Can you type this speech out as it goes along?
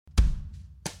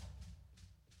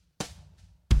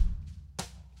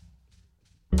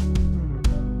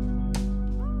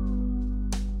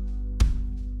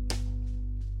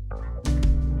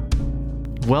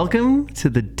Welcome to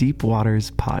the Deep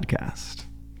Waters podcast.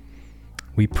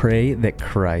 We pray that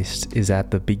Christ is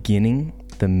at the beginning,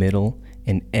 the middle,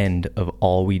 and end of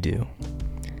all we do.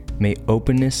 May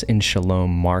openness and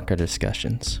shalom mark our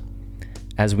discussions.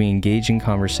 As we engage in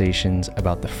conversations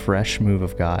about the fresh move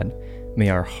of God, may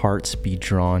our hearts be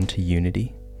drawn to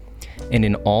unity. And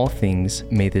in all things,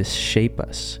 may this shape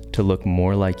us to look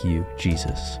more like you,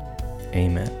 Jesus.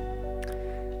 Amen.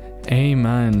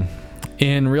 Amen.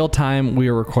 In real time, we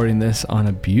are recording this on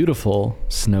a beautiful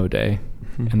snow day,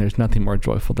 and there's nothing more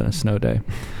joyful than a snow day.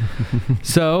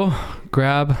 So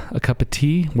grab a cup of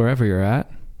tea wherever you're at,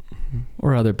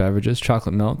 or other beverages,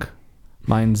 chocolate milk.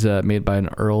 Mine's made by an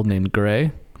Earl named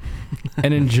Gray,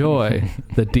 and enjoy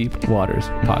the Deep Waters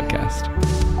podcast.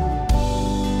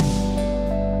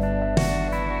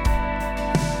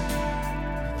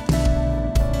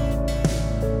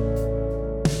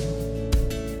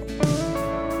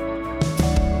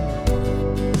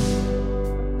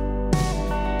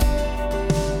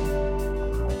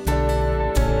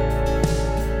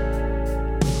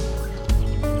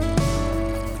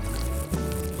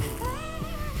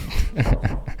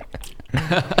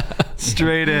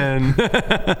 Straight in.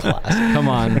 Come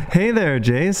on. Hey there,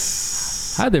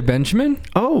 Jace. Hi there, Benjamin.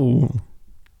 Oh,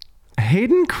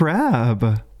 Hayden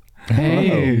Crabb.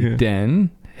 Hayden.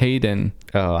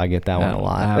 Oh, I get that one a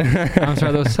lot. I'm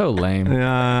sorry, that was so lame.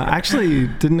 Actually,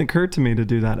 didn't occur to me to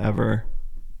do that ever.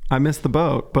 I missed the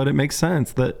boat, but it makes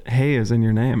sense that Hay is in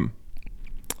your name.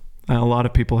 A lot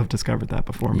of people have discovered that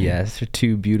before me. Yes, they're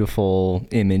two beautiful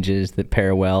images that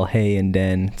pair well, Hay and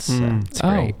Den. It's great.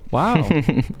 Oh, wow.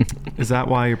 Is that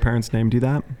why your parents named you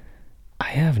that? I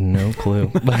have no clue.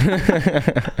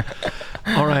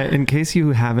 All right. In case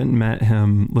you haven't met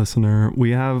him, listener,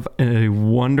 we have a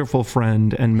wonderful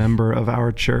friend and member of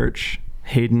our church,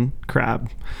 Hayden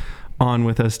Crabb, on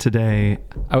with us today.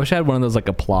 I wish I had one of those like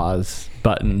applause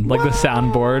button, like the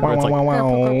soundboard where it's like,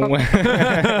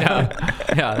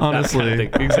 yeah, Honestly. that kind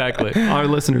of thing. Exactly. Our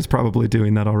listeners probably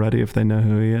doing that already if they know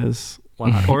who he is.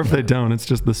 100%. Or if they don't, it's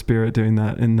just the Spirit doing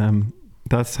that in them.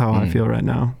 That's how I feel right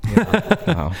now. Yeah.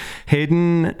 Wow.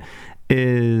 Hayden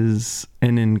is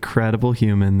an incredible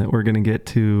human that we're going to get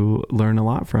to learn a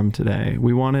lot from today.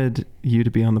 We wanted you to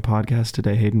be on the podcast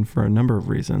today, Hayden, for a number of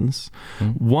reasons.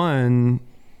 One,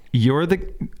 you're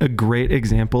a great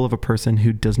example of a person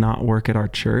who does not work at our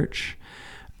church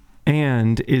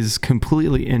and is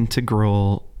completely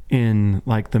integral in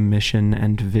like the mission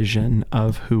and vision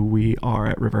of who we are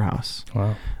at River House.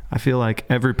 Wow. I feel like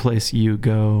every place you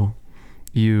go,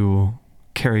 you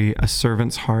carry a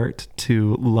servant's heart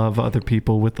to love other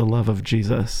people with the love of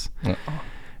Jesus.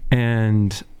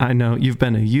 And I know you've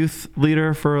been a youth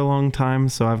leader for a long time,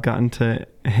 so I've gotten to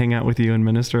hang out with you and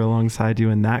minister alongside you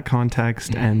in that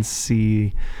context and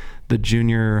see the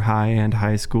junior high and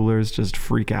high schoolers just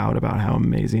freak out about how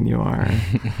amazing you are.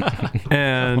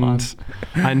 And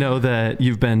I know that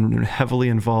you've been heavily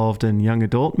involved in young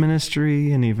adult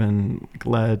ministry and even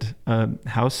led a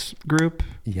house group.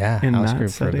 Yeah, in house that group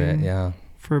setting for a bit, yeah.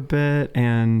 For a bit.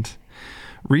 And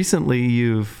recently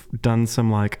you've done some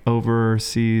like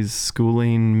overseas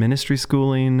schooling, ministry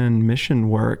schooling and mission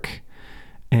work.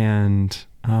 And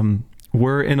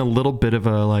we're in a little bit of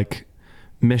a like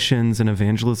missions and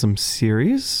evangelism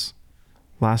series.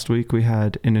 Last week we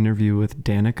had an interview with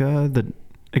Danica, the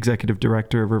executive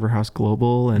director of River House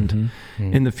Global. And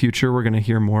in the future, we're going to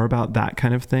hear more about that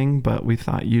kind of thing. But we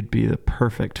thought you'd be the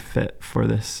perfect fit for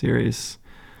this series.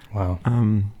 Wow.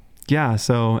 Yeah.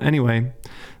 So anyway,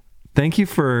 thank you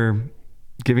for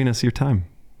giving us your time.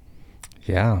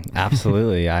 Yeah,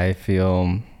 absolutely. I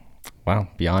feel,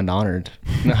 beyond honored.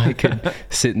 I could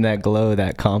sit in that glow,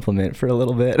 that compliment for a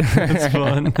little bit. It's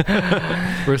fun.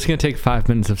 We're just going to take 5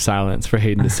 minutes of silence for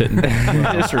Hayden to sit in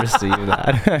there. Just receive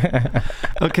that.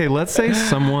 Okay, let's say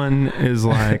someone is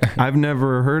like, I've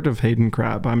never heard of Hayden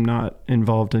Crabb. I'm not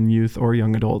involved in youth or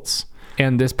young adults.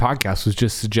 And this podcast was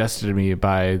just suggested to me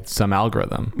by some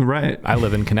algorithm. Right. I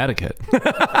live in Connecticut.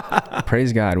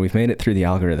 Praise God, we've made it through the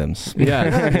algorithms.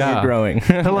 Yeah. We're growing.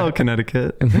 Hello,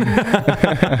 Connecticut. If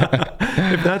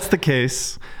that's the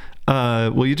case,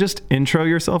 will you just intro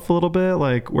yourself a little bit?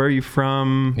 Like, where are you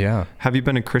from? Yeah. Have you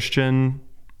been a Christian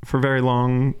for very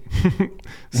long?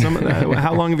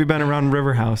 How long have you been around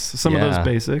River House? Some of those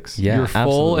basics. Yeah, Your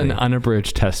full and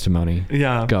unabridged testimony.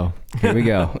 Yeah. Go. Here we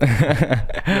go. You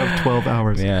have 12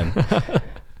 hours. Man.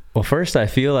 Well, first, I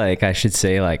feel like I should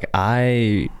say, like,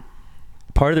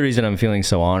 part of the reason I'm feeling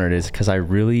so honored is because I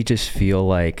really just feel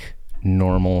like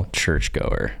normal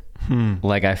churchgoer.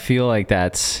 Like, I feel like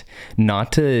that's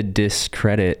not to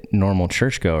discredit normal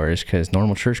churchgoers, because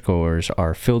normal churchgoers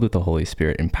are filled with the Holy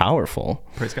Spirit and powerful.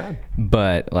 Praise God.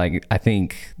 But like, I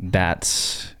think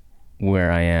that's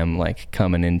where I am, like,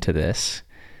 coming into this.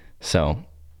 So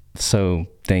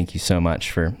thank you so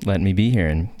much for letting me be here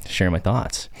and share my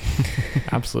thoughts.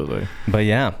 Absolutely. But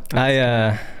yeah,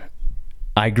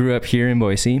 I grew up here in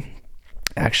Boise,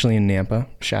 actually in Nampa.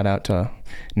 Shout out to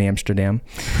Namsterdam.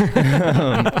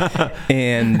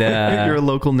 And You're a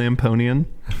local Namponian?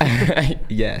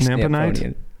 Yes,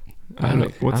 Nampanite?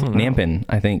 What's Nampan,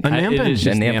 I think. A Nampan? It is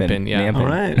just Nampan, Nampan, yeah. All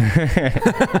right.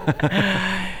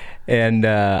 And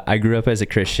I grew up as a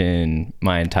Christian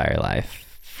my entire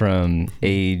life, from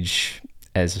age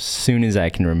as soon as I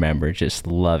can remember, just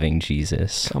loving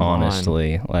Jesus. Come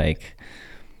honestly on. Like,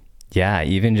 yeah,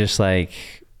 even just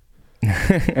like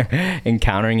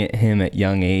encountering him at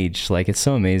young age. Like, it's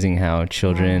so amazing how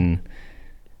children,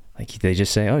 like, they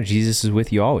just say, oh, Jesus is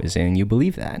with you always, and you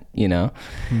believe that, you know.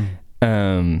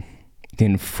 The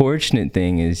unfortunate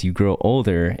thing is you grow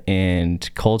older,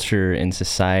 and culture and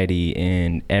society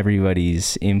and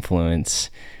everybody's influence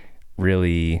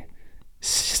really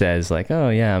says, like, oh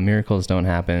yeah, miracles don't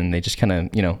happen. They just kind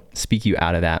of, you know, speak you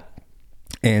out of that.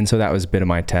 And so that was a bit of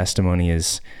my testimony,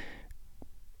 is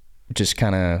just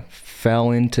kind of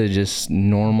fell into just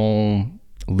normal,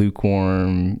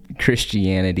 lukewarm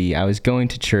Christianity. I was going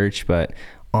to church, but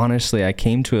honestly, I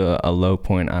came to a low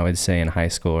point, I would say, in high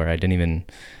school, where I didn't even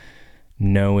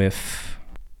know if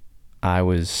I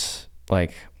was,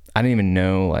 like, I didn't even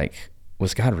know, like,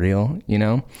 was God real, you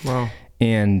know? Wow.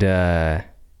 And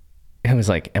it was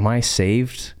like, am I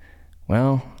saved?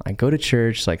 Well, I go to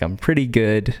church, like, I'm pretty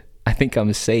good. I think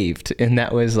I'm saved. And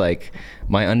that was like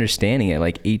my understanding at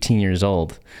like 18 years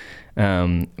old,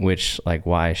 which, like,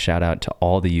 why shout out to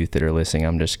all the youth that are listening.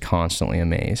 I'm just constantly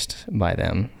amazed by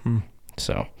them.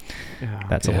 So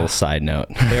that's a little side note.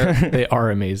 They are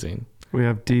amazing. We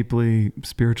have deeply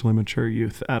spiritually mature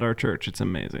youth at our church. It's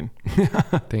amazing.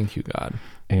 Thank you, God.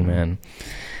 Amen.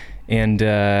 And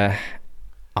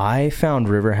I found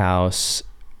River House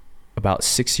about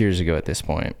 6 years ago at this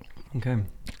point. Okay.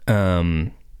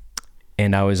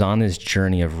 And I was on this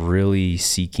journey of really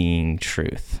seeking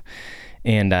truth.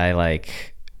 And I,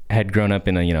 like, had grown up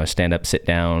in a, you know, stand up, sit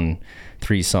down,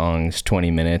 3 songs,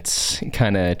 20 minutes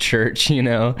kind of church, you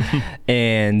know?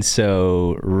 And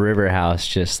so River House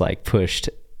just, like, pushed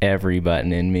every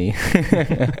button in me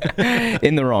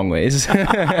in the wrong ways.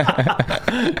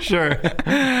 Sure.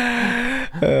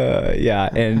 Yeah.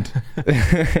 And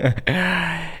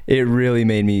it really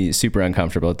made me super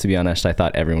uncomfortable. To be honest, I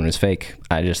thought everyone was fake.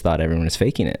 I just thought everyone was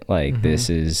faking it. Like, this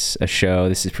is a show,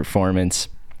 this is performance.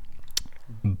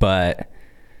 But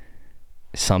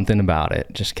something about it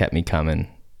just kept me coming.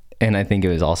 And I think it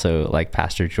was also, like,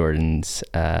 Pastor Jordan's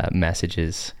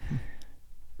messages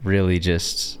really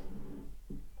just,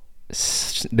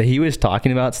 he was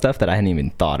talking about stuff that I hadn't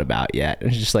even thought about yet. It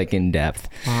was just, like, in depth.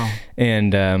 Wow.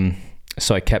 And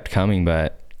so I kept coming.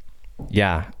 But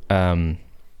yeah, I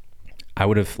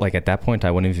would have, like, at that point,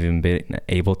 I wouldn't have even been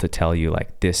able to tell you,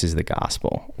 like, this is the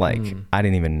gospel. Like, I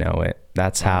didn't even know it.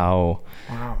 That's how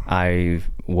I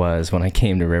was when I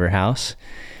came to River House.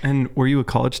 And were you a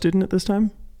college student at this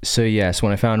time? So yes,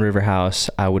 when I found River House,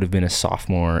 I would have been a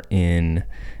sophomore in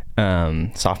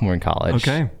college.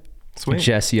 Okay. Sweet.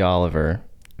 Jesse Oliver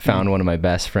found one of my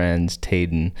best friends,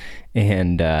 Hayden,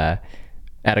 and at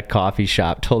a coffee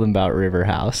shop told him about River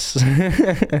House.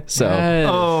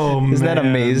 So isn't that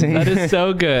amazing? That is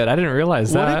so good. I didn't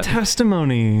realize that. What a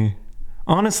testimony.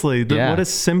 Honestly, what a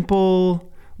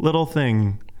simple little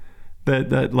thing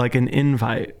that like an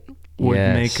invite would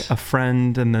make a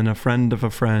friend and then a friend of a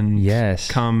friend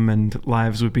come, and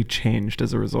lives would be changed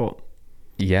as a result.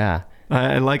 Yeah.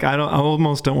 I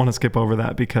almost don't want to skip over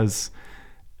that, because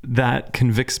that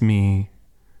convicts me,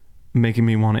 making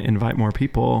me want to invite more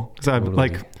people. Because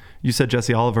like you said,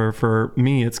 Jesse Oliver, for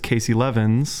me, it's Casey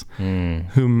Levins,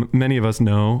 whom many of us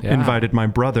know, invited my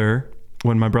brother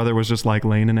when my brother was just, like,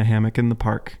 laying in a hammock in the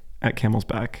park at Camel's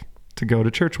Back to go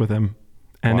to church with him.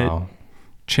 And it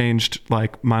changed,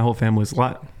 like, my whole family's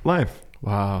life.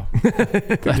 Wow.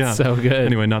 That's so good.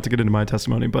 Anyway, not to get into my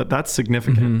testimony, but that's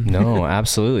significant. No,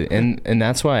 absolutely. And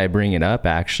that's why I bring it up,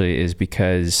 actually, is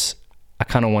because I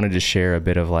kind of wanted to share a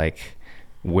bit of, like,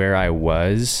 where I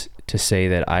was, to say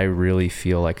that I really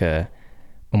feel like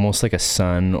almost like a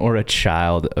son or a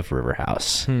child of River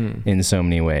House in so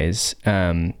many ways.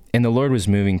 And the Lord was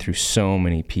moving through so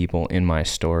many people in my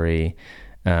story.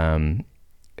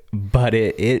 But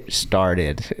it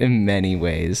started in many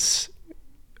ways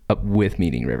with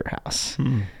meeting River House,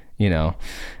 you know.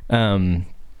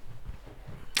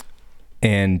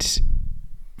 And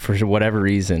for whatever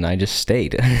reason, I just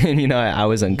stayed. And, I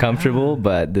was uncomfortable,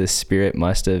 but the Spirit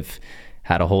must have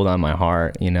had a hold on my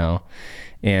heart,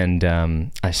 and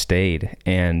I stayed,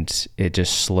 and it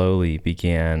just slowly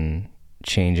began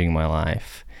changing my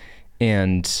life.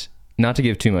 And not to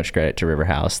give too much credit to River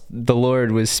House, the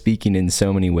Lord was speaking in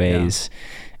so many ways,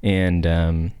 and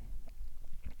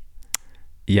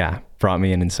brought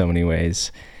me in so many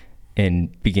ways,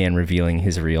 and began revealing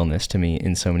his realness to me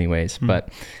in so many ways. But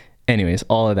anyways,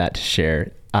 all of that to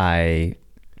share, I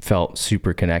felt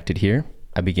super connected here.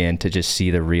 I began to just see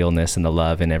the realness and the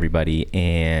love in everybody,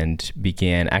 and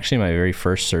actually my very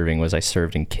first serving was I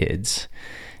served in kids,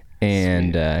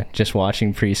 and just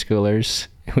watching preschoolers,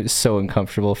 it was so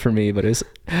uncomfortable for me, but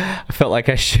I felt like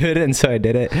I should, and so I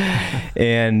did it.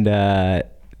 And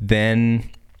then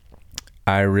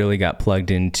I really got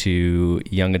plugged into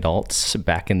young adults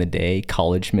back in the day,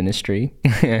 college ministry.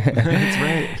 That's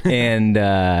right. And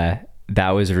that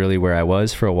was really where I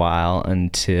was for a while,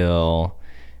 until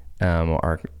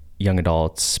our young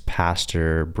adults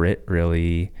pastor, Britt,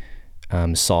 really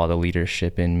saw the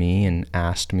leadership in me and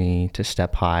asked me to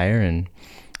step higher. And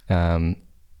I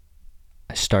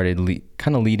started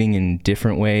kind of leading in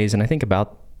different ways. And I think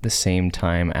about the same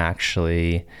time,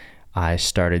 actually, I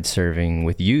started serving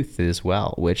with youth as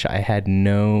well, which I had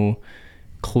no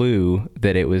clue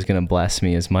that it was going to bless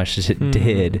me as much as it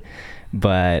did,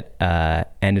 but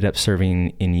ended up serving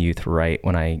in youth right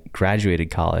when I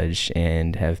graduated college,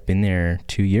 and have been there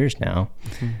 2 years now.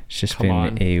 It's just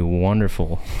been a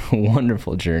wonderful,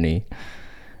 wonderful journey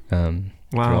through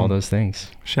all those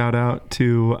things. Shout out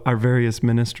to our various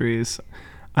ministries.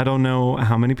 I don't know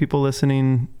how many people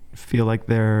listening feel like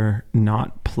they're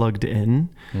not plugged in,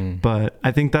 but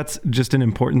I think that's just an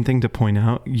important thing to point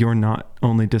out. You're not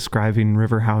only describing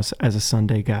River House as a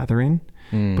Sunday gathering,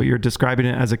 but you're describing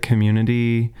it as a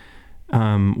community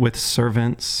with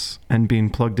servants, and being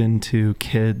plugged into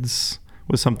kids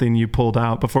was something you pulled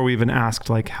out before we even asked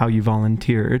like how you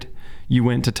volunteered. You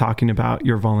went to talking about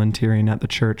your volunteering at the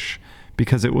church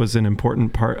because it was an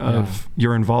important part of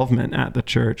your involvement at the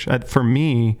church. For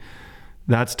me,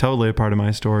 that's totally a part of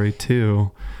my story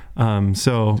too.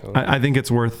 I think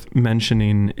it's worth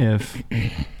mentioning if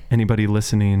anybody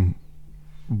listening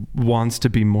wants to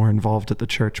be more involved at the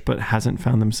church but hasn't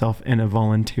found themselves in a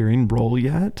volunteering role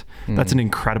yet. That's an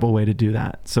incredible way to do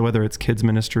that. So whether it's kids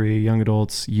ministry, young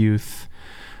adults, youth,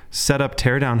 set up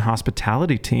tear down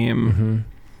hospitality team,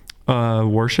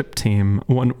 worship team,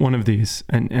 one of these,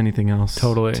 and anything else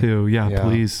totally too.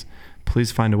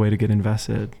 Please find a way to get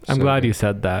invested. I'm glad you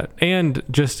said that. And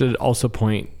just to also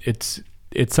point, it's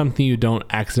something you don't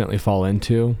accidentally fall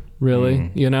into, really.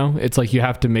 It's like you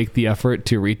have to make the effort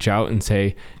to reach out and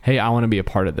say, hey, I want to be a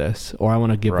part of this, or I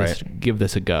want to give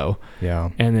this a go. Yeah.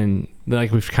 And then,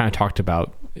 like we've kind of talked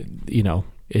about,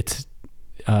 it's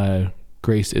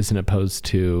grace isn't opposed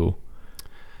to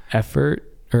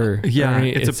effort, or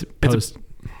it's opposed.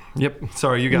 Yep.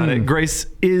 Sorry, you got it. Grace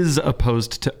is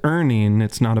opposed to earning.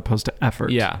 It's not opposed to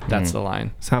effort. Yeah, that's the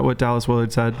line. Is that what Dallas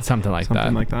Willard said? Something like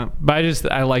that. But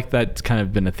I like that. It's kind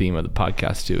of been a theme of the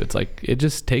podcast too. It's like, it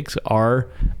just takes our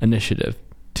initiative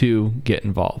to get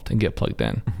involved and get plugged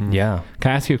in. Yeah.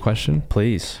 Can I ask you a question?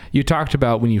 Please. You talked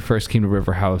about when you first came to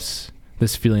River House,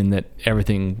 this feeling that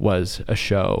everything was a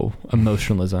show,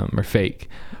 emotionalism, or fake.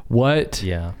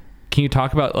 Can you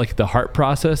talk about like the heart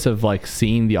process of like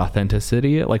seeing the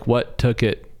authenticity? Like what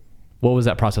was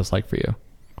that process like for you?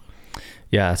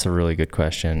 Yeah, that's a really good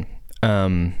question.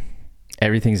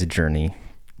 Everything's a journey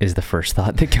is the first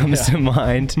thought that comes to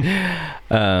mind.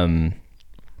 I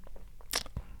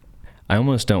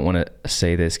almost don't want to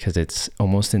say this because it's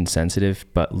almost insensitive,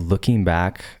 but looking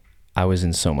back, I was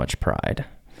in so much pride.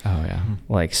 Oh yeah.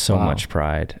 Like so much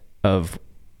pride of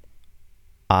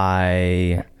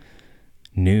I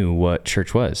knew what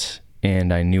church was,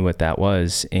 and I knew what that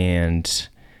was, and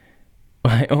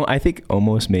I think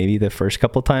almost maybe the first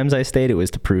couple times I stayed, it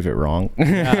was to prove it wrong. But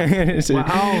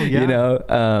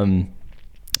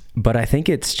I think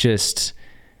it's just,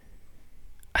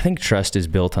 I think trust is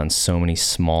built on so many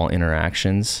small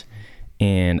interactions,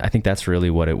 and I think that's really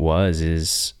what it was,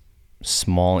 is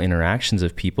small interactions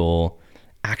of people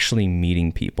actually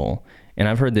meeting people. And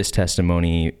I've heard this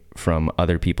testimony from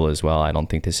other people as well. I don't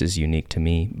think this is unique to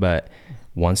me, but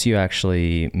once you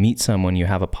actually meet someone, you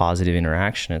have a positive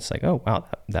interaction. It's like, oh, wow,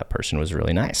 that person was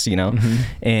really nice,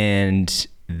 And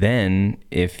then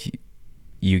if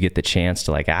you get the chance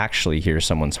to like actually hear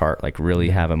someone's heart, like really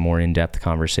have a more in-depth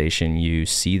conversation, you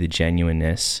see the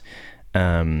genuineness,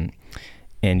 and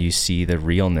you see the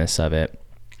realness of it.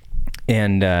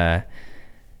 And,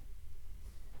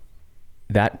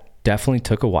 that definitely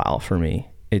took a while for me.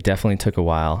 It definitely took a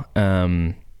while.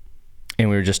 And we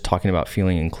were just talking about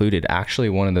feeling included. Actually,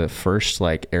 one of the first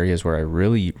like areas where I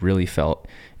really, really felt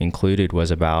included was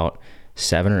about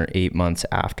 7 or 8 months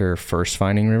after first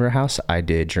finding River House. I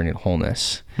did Journey to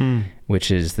Wholeness,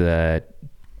 which is the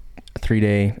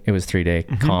 3-day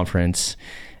conference,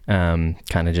 kind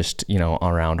of just,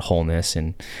 around wholeness.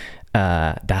 And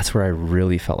that's where I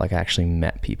really felt like I actually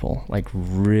met people, like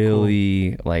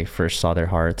really like first saw their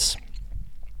hearts.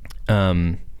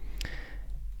 And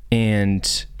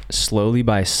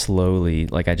slowly,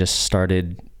 like I just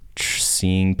started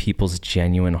seeing people's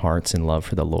genuine hearts and love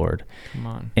for the Lord. Come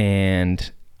on.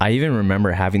 And I even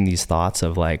remember having these thoughts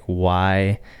of like,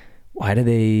 why do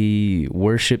they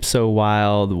worship so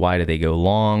wild? Why do they go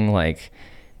long?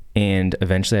 And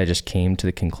eventually I just came to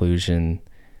the conclusion,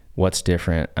 what's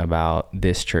different about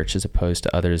this church as opposed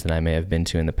to others that I may have been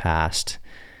to in the past?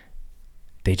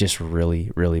 They just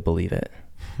really, really believe it.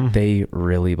 They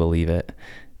really believe it.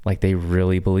 Like they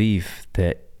really believe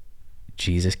that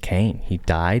Jesus came, he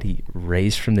died, he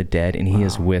raised from the dead, and he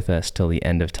is with us till the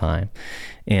end of time.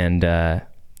 And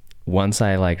once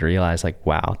I like realized like,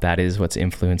 wow, that is what's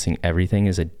influencing everything,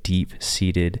 is a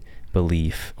deep-seated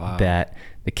belief that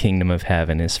the kingdom of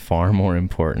heaven is far more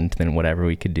important than whatever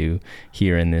we could do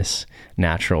here in this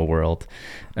natural world.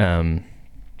 That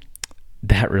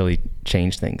really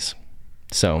changed things.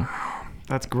 So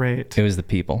that's great. It was the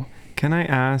people. Can I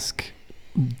ask,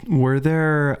 were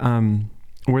there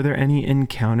any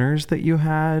encounters that you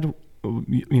had,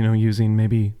 using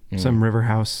maybe some River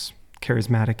House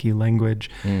charismatic-y language?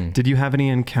 Did you have any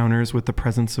encounters with the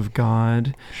presence of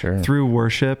God through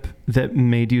worship that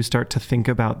made you start to think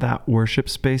about that worship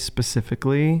space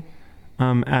specifically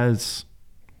as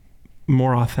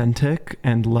more authentic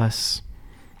and less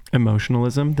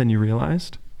emotionalism than you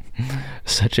realized?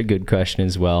 Such a good question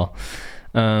as well.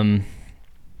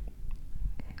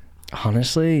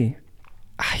 Honestly,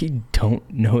 I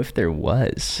don't know if there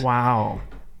was. Wow.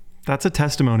 That's a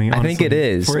testimony, honestly. I think it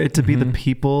is. For it to be the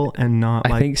people and not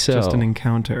just an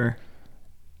encounter.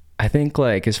 I think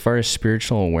like as far as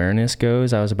spiritual awareness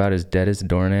goes, I was about as dead as a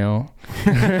doornail.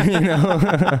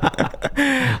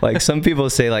 Like some people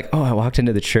say like, oh, I walked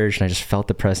into the church and I just felt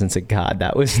the presence of God.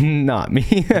 That was not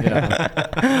me.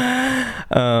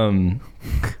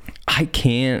 I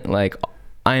can't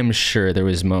I am sure there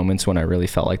was moments when I really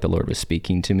felt like the Lord was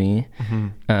speaking to me.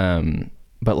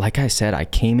 But like I said, I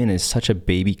came in as such a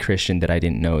baby Christian that I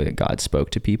didn't know that God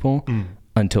spoke to people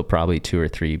until probably 2 or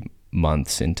 3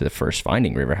 months into the first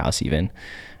finding River House even.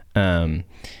 And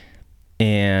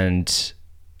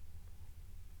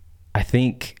I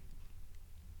think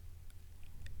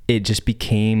it just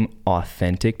became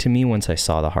authentic to me once I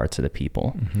saw the hearts of the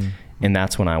people. And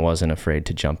that's when I wasn't afraid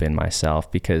to jump in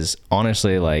myself, because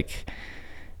honestly,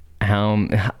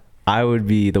 I would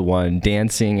be the one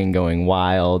dancing and going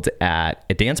wild at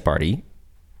a dance party,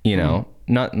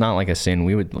 not like a sin.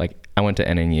 We would I went to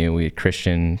NNU, we had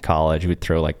Christian college, we'd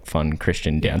throw fun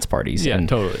Christian dance parties. Yeah, and,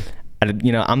 totally.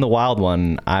 I'm the wild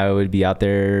one. I would be out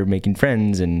there making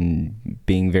friends and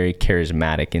being very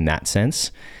charismatic in that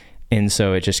sense. And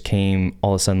so it just came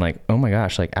all of a sudden oh my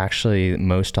gosh, actually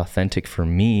most authentic for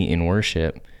me in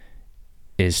worship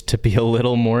is to be a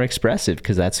little more expressive,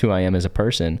 because that's who I am as a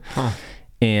person.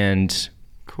 And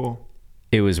cool.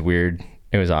 It was weird.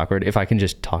 It was awkward. If I can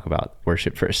just talk about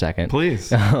worship for a second.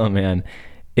 Please. Oh man.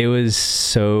 It was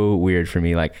so weird for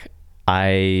me.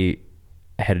 I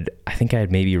think I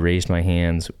had maybe raised my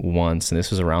hands once, and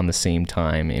this was around the same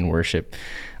time in worship,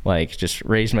 just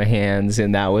raised my hands,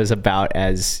 and that was about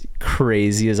as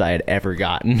crazy as I had ever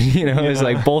gotten. It was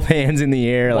both hands in the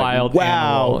air. Wild.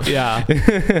 Wow. Animal.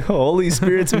 Yeah. Holy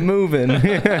Spirit's moving.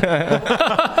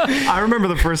 I remember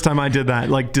the first time I did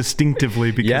that,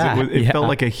 distinctively, because it felt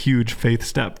like a huge faith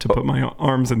step to put my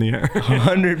arms in the air.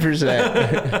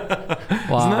 100%.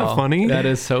 Wow. Isn't that funny? That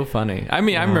is so funny. I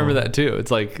mean, I remember that too.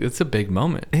 It's it's a big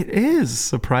moment. It is,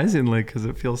 surprisingly, because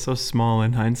it feels so small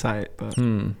in hindsight. But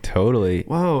Totally.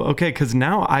 Whoa. Okay. Because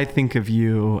now I think of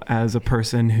you as a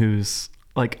person who's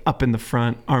up in the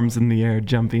front, arms in the air,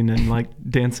 jumping and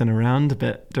dancing around a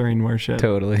bit during worship.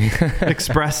 Totally.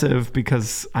 Expressive,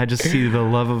 because I just see the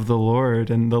love of the Lord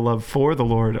and the love for the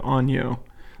Lord on you.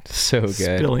 So good.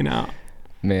 Spilling out.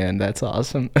 Man, that's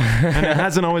awesome. And it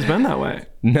hasn't always been that way.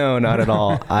 No, not at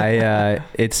all.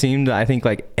 It seemed, I think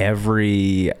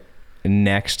every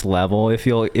next level,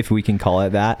 if we can call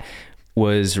it that,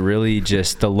 was really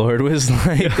just the Lord was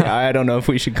I don't know if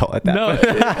we should call it that. No,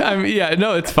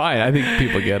 it's fine. I think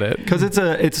people get it. Because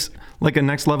it's like a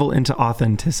next level into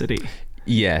authenticity.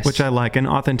 Yes. Which I like. And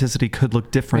authenticity could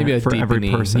look different Maybe a for every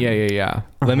deepening. person. Yeah.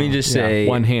 Let me just say,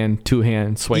 one hand, two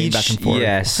hands, swaying back and forth.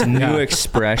 Yes, new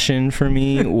expression for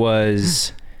me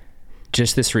was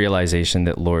just this realization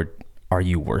that, Lord, are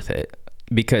you worth it?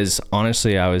 Because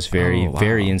honestly, I was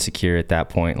very insecure at that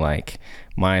point. Like,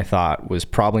 my thought was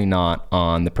probably not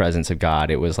on the presence of God.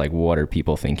 It was like, what are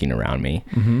people thinking around me?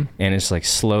 Mm-hmm. And it's like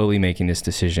slowly making this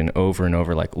decision over and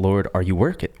over, like, Lord, are you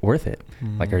worth it?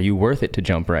 Mm-hmm. Like, are you worth it to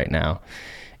jump right now?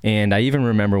 And I even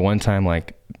remember one time,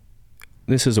 like,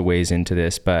 this is a ways into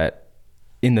this, but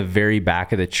in the very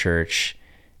back of the church,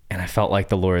 and I felt like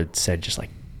the Lord said, just like,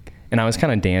 and I was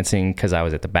kind of dancing because I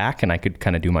was at the back and I could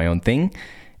kind of do my own thing.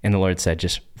 And the Lord said,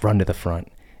 just run to the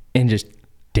front and just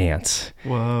dance.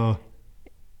 Whoa.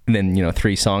 And then,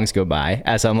 3 songs go by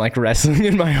as I'm like wrestling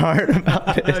in my heart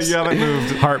about this. You haven't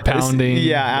moved. Heart pounding.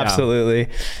 Yeah, absolutely.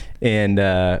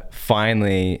 And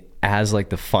finally, as like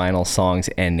the final song's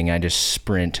ending, I just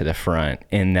sprint to the front.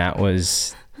 And it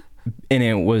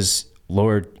was,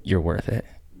 Lord, you're worth it.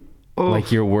 Oh.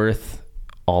 Like, you're worth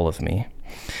all of me.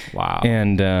 Wow.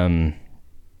 And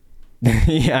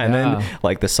and then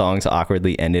like the songs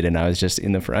awkwardly ended and I was just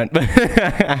in the front.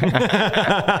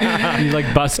 You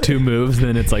like bust 2 moves,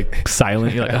 then it's like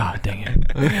silent. You're like, oh, dang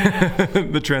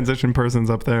it. The transition person's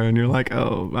up there and you're like,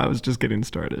 oh, I was just getting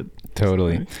started.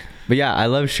 Totally. But yeah, I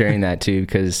love sharing that too,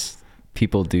 because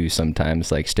people do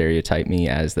sometimes like stereotype me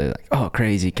as the like, oh,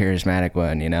 crazy charismatic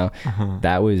one,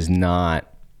 That was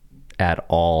not at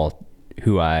all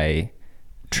who I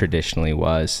traditionally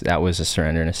was. That was a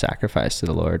surrender and a sacrifice to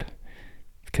the Lord,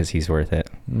 because he's worth it.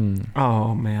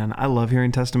 Oh man, I love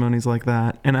hearing testimonies like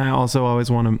that. And I also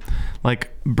always want to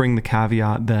like bring the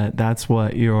caveat that that's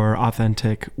what your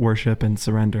authentic worship and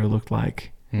surrender looked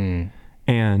like.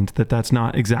 And that's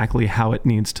not exactly how it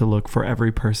needs to look for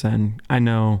every person. I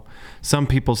know some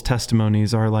people's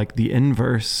testimonies are like the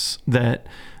inverse, that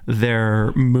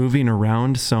they're moving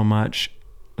around so much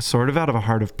sort of out of a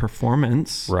heart of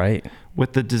performance, right,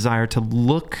 with the desire to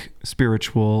look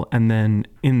spiritual, and then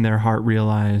in their heart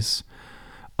realize,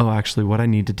 oh, actually what I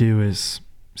need to do is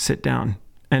sit down.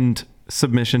 And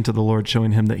submission to the Lord,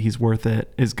 showing him that he's worth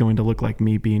it, is going to look like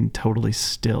me being totally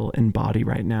still in body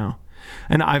right now.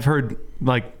 And I've heard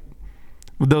like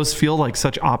those feel like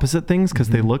such opposite things because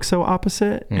they look so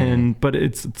opposite, but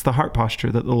it's the heart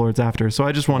posture that the Lord's after. So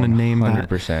I just want to name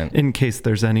 100%. That in case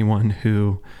there's anyone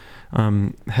who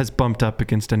has bumped up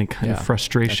against any kind of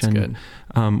frustration.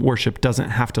 Worship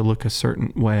doesn't have to look a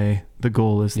certain way. The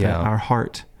goal is that our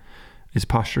heart is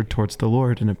postured towards the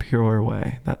Lord in a pure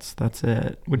way. That's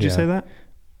it. Would you say that?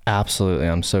 Absolutely.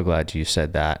 I'm so glad you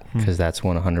said that, because that's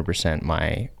 100%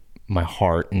 my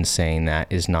heart in saying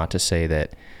that. Is not to say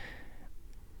that.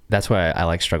 That's why I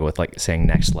like struggle with like saying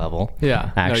next level.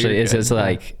 Yeah. Actually, it's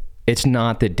like, it's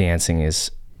not that dancing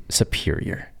is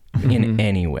superior in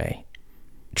any way.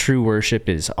 True worship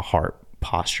is a heart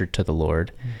postured to the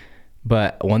Lord.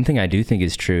 But one thing I do think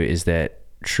is true is that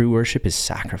true worship is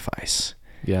sacrifice.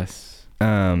 Yes.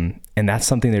 And that's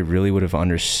something they really would have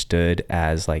understood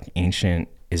as like ancient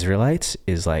Israelites,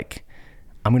 is like,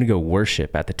 I'm going to go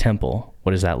worship at the temple.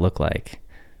 What does that look like?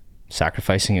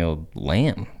 Sacrificing a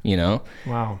lamb,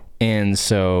 Wow. And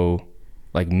so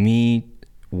like me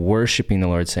worshiping the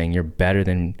Lord, saying you're better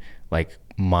than like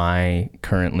my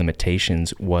current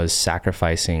limitations, was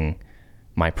sacrificing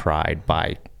my pride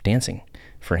by dancing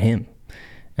for him.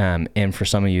 And for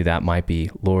some of you, that might be,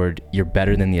 Lord, you're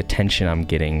better than the attention I'm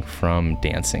getting from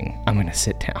dancing. I'm going to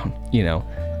sit down,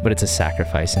 but it's a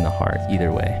sacrifice in the heart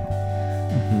either way.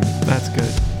 That's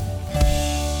good.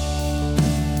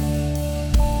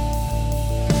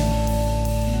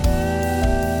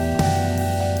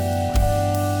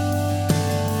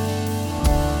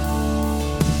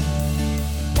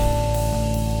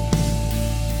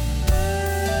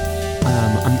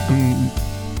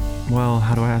 Well,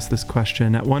 how do I ask this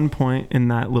question? At one point in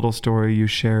that little story, you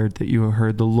shared that you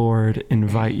heard the Lord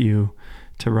invite you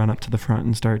to run up to the front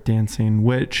and start dancing,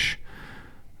 which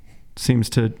seems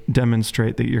to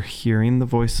demonstrate that you're hearing the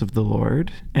voice of the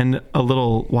Lord. And a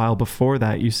little while before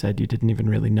that, you said you didn't even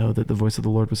really know that the voice of the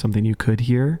Lord was something you could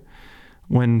hear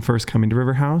when first coming to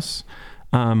River House.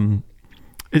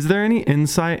 Is there any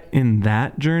insight in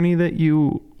that journey that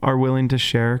you are willing to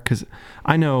share? Because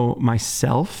I know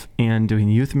myself, and doing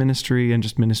youth ministry and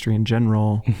just ministry in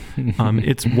general,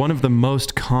 it's one of the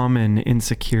most common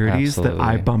insecurities that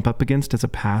I bump up against as a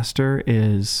pastor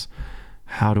is,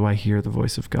 how do I hear the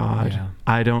voice of God? Yeah.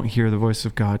 I don't hear the voice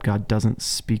of God. God doesn't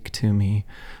speak to me.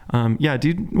 Do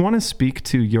you want to speak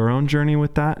to your own journey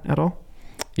with that at all?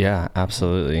 Yeah,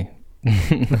 absolutely.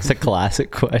 That's a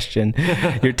classic question.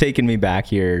 You're taking me back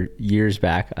here, years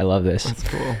back. I love this. That's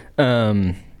cool.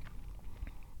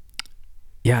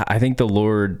 Yeah, I think the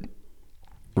Lord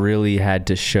really had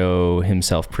to show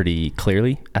himself pretty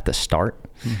clearly at the start,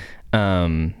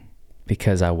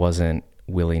 because I wasn't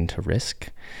willing to risk.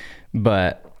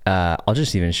 But I'll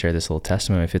just even share this little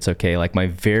testimony if it's okay. Like my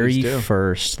very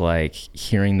first like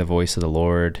hearing the voice of the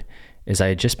Lord is I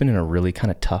had just been in a really kind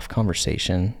of tough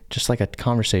conversation, just like a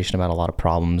conversation about a lot of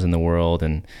problems in the world,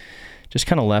 and just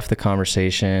kind of left the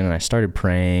conversation and I started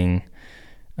praying.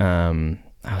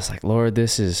 I was like, Lord,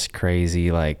 this is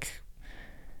crazy. Like,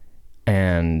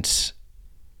 and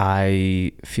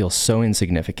I feel so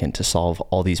insignificant to solve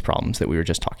all these problems that we were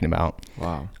just talking about.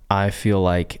 Wow. I feel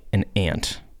like an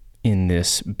ant in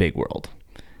this big world.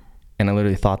 And I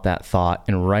literally thought that thought.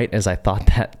 And right as I thought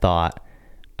that thought,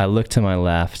 I looked to my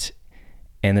left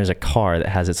and there's a car that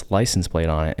has its license plate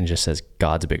on it and just says,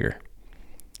 God's bigger.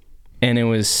 And it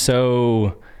was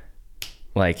so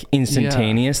like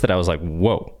instantaneous that I was like,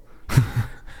 whoa.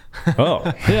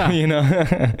 Oh, yeah. You know,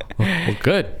 well,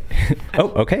 good. Oh,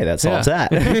 okay. That solves that.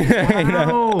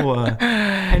 Wow.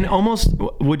 And almost,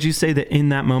 would you say that in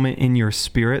that moment in your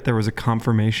spirit, there was a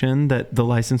confirmation that the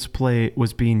license plate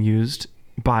was being used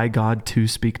by God to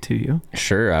speak to you?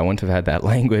 Sure. I wouldn't have had that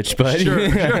language, but Sure.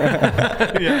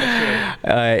 Yeah,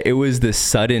 sure. It was the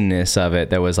suddenness of it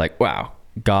that was like, wow,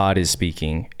 God is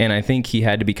speaking. And I think he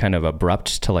had to be kind of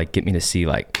abrupt to like get me to see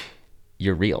like,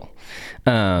 you're real.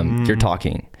 You're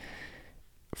talking.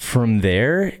 From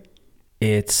there,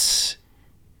 it's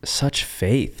such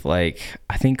faith. Like,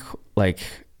 I think like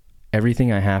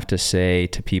everything I have to say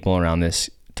to people around this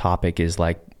topic is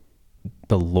like,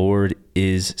 the Lord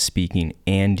is speaking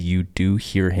and you do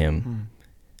hear him.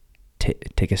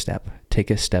 Take a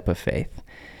step of faith.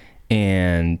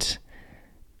 And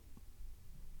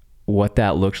what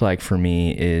that looked like for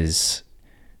me is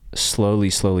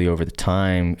slowly over the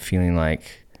time, feeling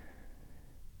like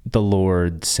the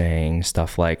Lord saying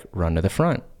stuff like run to the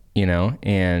front, you know,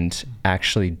 and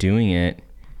actually doing it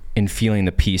and feeling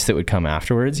the peace that would come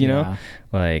afterwards, you know,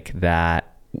 like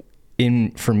that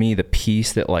for me, the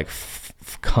peace that like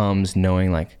comes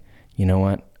knowing like, you know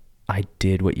what, I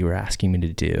did what you were asking me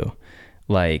to do,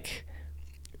 like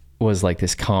was like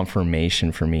this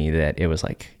confirmation for me that it was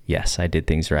like, yes, I did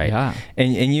things right. Yeah.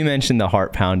 And you mentioned the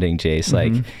heart pounding, Jace,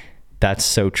 like that's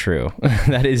so true.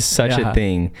 That is such a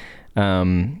thing.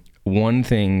 One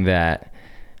thing that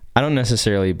I don't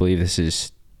necessarily believe this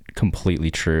is completely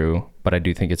true, but I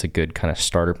do think it's a good kind of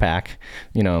starter pack,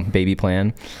 you know, baby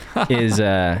plan is,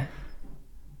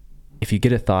 if you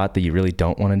get a thought that you really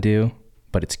don't want to do,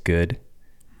 but it's good,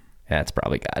 that's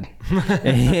probably God.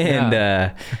 And,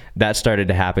 that started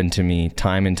to happen to me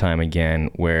time and time again,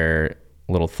 where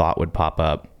a little thought would pop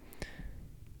up,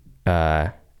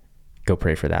 go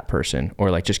pray for that person, or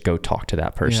like just go talk to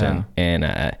that person.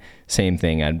 And same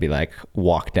thing, I'd be like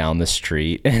walk down the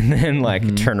street and then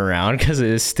like turn around because it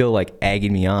is still like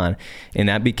egging me on. And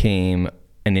that became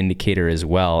an indicator as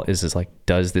well, is like,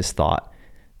 does this thought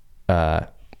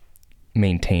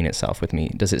maintain itself with me?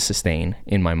 Does it sustain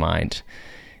in my mind?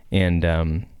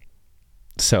 And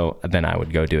so then I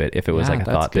would go do it if it was like a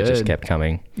thought that just kept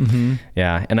coming.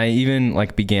 Yeah. And I even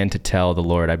like began to tell the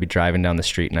Lord, I'd be driving down the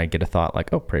street and I'd get a thought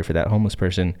like, oh, pray for that homeless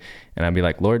person. And I'd be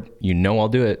like, Lord, you know, I'll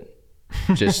do it.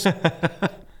 Just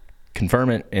confirm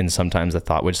it. And sometimes the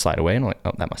thought would slide away and I'm like,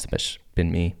 oh, that must have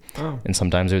been me. Oh. And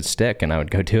sometimes it would stick and I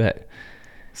would go do it.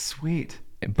 Sweet.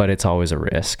 But it's always a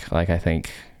risk. Like, I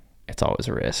think it's always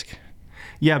a risk.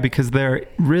 Yeah, because there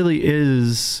really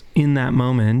is, in that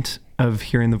moment of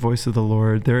hearing the voice of the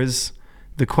Lord, there is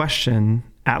the question,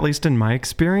 at least in my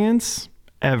experience,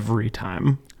 every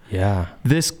time. Yeah.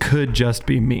 This could just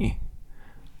be me.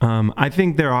 I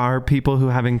think there are people who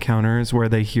have encounters where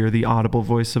they hear the audible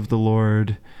voice of the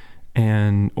Lord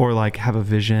or like have a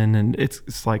vision, and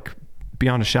it's like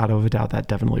beyond a shadow of a doubt that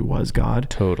definitely was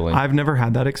God. Totally. I've never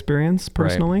had that experience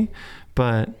personally,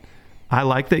 but I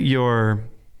like that you're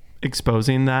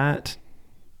exposing that,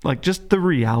 like just the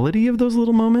reality of those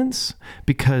little moments,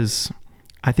 because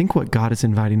I think what God is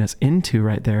inviting us into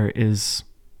right there is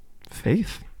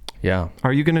faith. Yeah.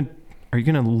 Are you going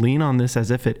to lean on this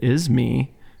as if it is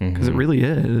me? Because it really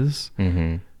is.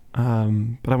 But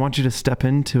I want you to step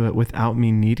into it without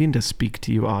me needing to speak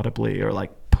to you audibly or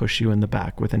like push you in the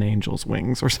back with an angel's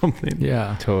wings or something.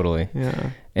 Yeah, totally.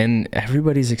 Yeah. And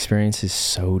everybody's experience is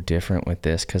so different with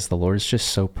this because the Lord's just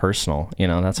so personal. You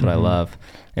know, that's what I love.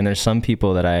 And there's some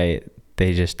people that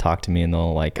they just talk to me and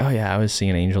they'll like, oh yeah, I was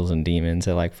seeing angels and demons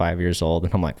at like 5 years old.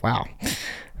 And I'm like, wow,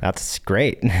 that's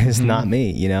great. It's not me,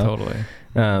 you know? Totally.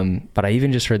 But I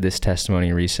even just heard this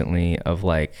testimony recently of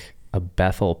like a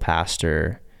Bethel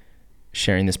pastor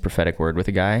sharing this prophetic word with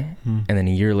a guy. And then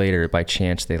a year later, by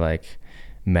chance, they like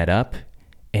met up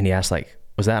and he asked like,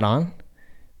 was that on?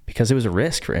 Because it was a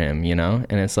risk for him, you know?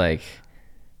 And it's like,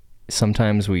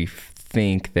 sometimes we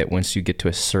think that once you get to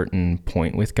a certain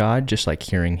point with God, just like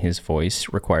hearing his voice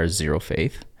requires zero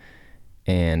faith.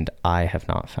 And I have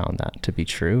not found that to be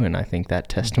true. And I think that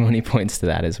testimony points to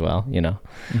that as well, you know?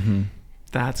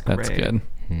 That's great. That's good.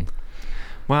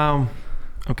 Wow.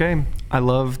 Okay. I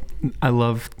love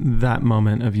that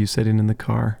moment of you sitting in the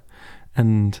car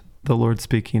and the Lord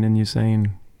speaking and you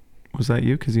saying, was that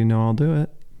you? 'Cause you know I'll do it.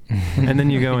 And then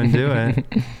you go and do it.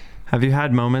 Have you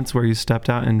had moments where you stepped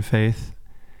out in faith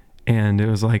and it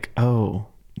was like, oh,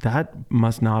 that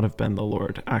must not have been the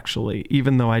Lord, actually,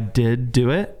 even though I did do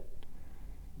it?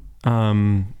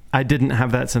 I didn't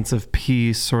have that sense of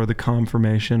peace or the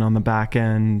confirmation on the back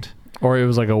end. Or it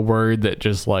was like a word that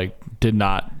just like did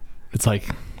not, it's like,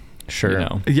 Sure. you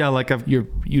know, Yeah, like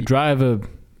you drive a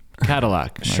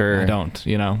Cadillac. Like, Sure. I don't,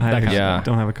 you know, I that kind yeah. of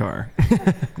don't have a car.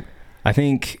 I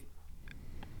think,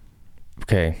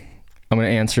 okay, I'm going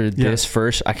to answer this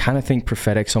first. I kind of think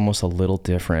prophetic's almost a little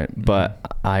different,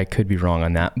 but I could be wrong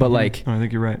on that. But like, I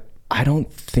think you're right. I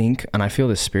don't think, and I feel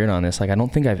the spirit on this, like, I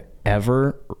don't think I've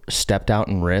ever stepped out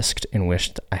and risked and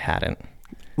wished I hadn't.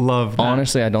 Love that.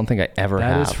 Honestly, I don't think I ever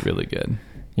have. That is really good.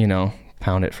 You know,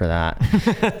 pound it for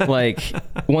that. Like,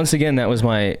 once again, that was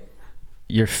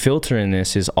your filter in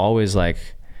this is always like,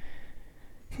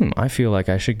 I feel like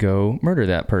I should go murder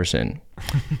that person.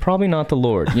 Probably not the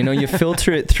Lord. You know, you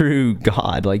filter it through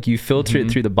God. Like, you filter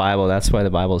it through the Bible. That's why the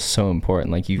Bible is so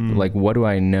important. Like, like, what do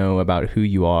I know about who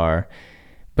you are?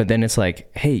 But then it's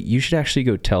like, hey, you should actually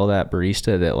go tell that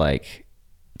barista that, like,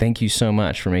 thank you so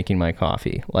much for making my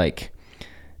coffee. Like,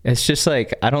 it's just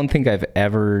like, I don't think I've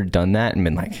ever done that and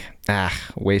been like,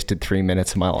 wasted 3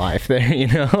 minutes of my life there, you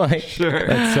know? Like, Sure.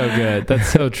 That's so good.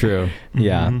 That's so true.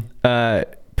 yeah.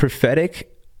 Prophetic,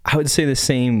 I would say the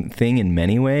same thing in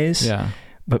many ways. Yeah.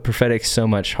 But prophetic's so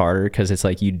much harder because it's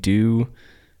like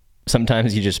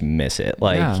sometimes you just miss it.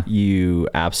 Like, you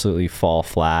absolutely fall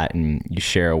flat and you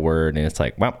share a word and it's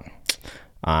like, well,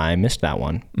 I missed that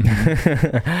one.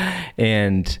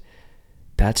 And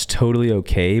that's totally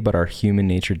okay. But our human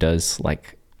nature does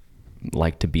like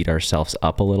to beat ourselves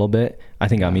up a little bit. I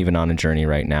think I'm even on a journey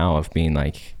right now of being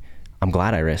like, I'm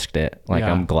glad I risked it. Like,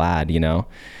 I'm glad, you know?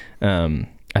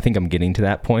 I think I'm getting to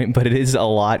that point, but it is a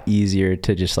lot easier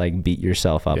to just like beat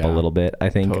yourself up a little bit, I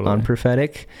think, on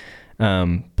prophetic.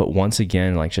 But once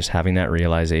again, like, just having that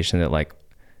realization that, like,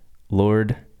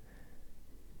 Lord,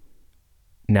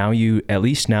 at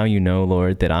least now you know,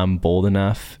 Lord, that I'm bold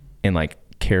enough and like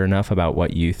care enough about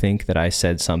what you think that I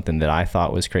said something that I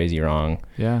thought was crazy wrong.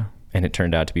 Yeah. And it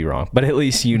turned out to be wrong. But at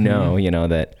least you know,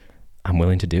 that I'm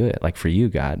willing to do it. Like, for you,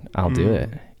 God, I'll do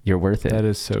it. You're worth it. That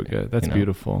is so good. That's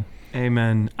beautiful.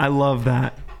 Amen. I love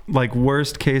that. Like,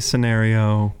 worst case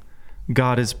scenario,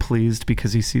 God is pleased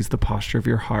because he sees the posture of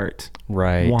your heart.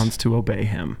 Right. Wants to obey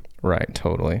him. Right.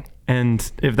 Totally.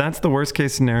 And if that's the worst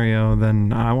case scenario,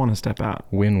 then I want to step out.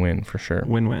 Win-win for sure.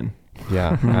 Win-win.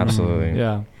 Yeah, absolutely.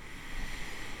 Yeah.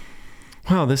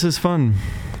 Wow, this is fun.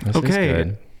 This is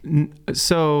good.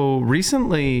 So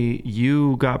recently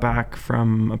you got back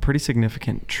from a pretty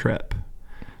significant trip.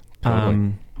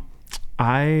 Totally.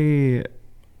 I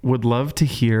would love to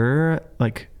hear,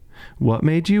 like, what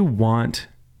made you want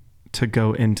to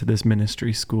go into this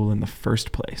ministry school in the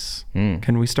first place?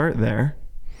 Can we start there?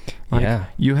 Like, yeah.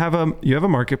 You have a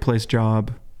marketplace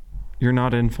job. You're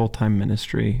not in full-time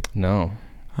ministry. No.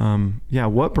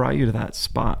 What brought you to that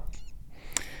spot?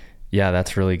 Yeah,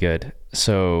 that's really good.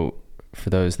 So for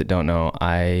those that don't know,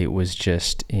 I was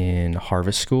just in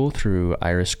harvest school through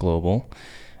Iris Global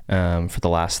for the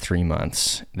last 3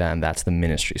 months. Then that's the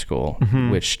ministry school,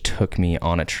 which took me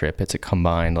on a trip. It's a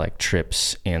combined like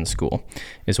trips and school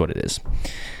is what it is.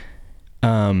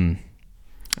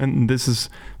 And this is,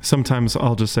 sometimes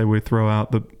I'll just say we throw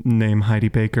out the name Heidi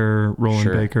Baker,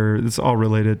 Roland Baker. It's all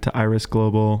related to Iris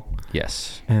Global.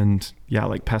 Yes. And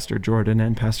like Pastor Jordan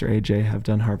and Pastor AJ have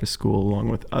done Harvest School along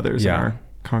with others in our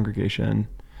congregation.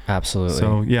 Absolutely.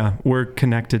 So we're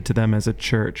connected to them as a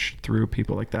church through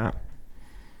people like that.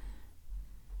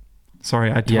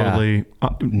 Sorry, I totally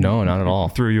no, not at all.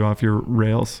 Threw you off your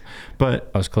rails,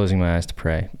 but I was closing my eyes to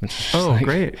pray.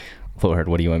 Great. Lord,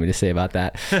 what do you want me to say about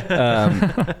that?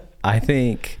 I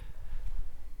think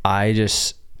I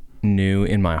just knew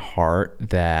in my heart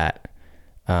that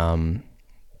the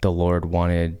Lord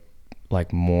wanted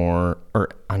like more, or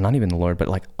not even the Lord, but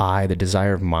like the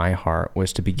desire of my heart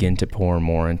was to begin to pour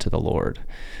more into the Lord.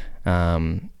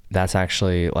 that's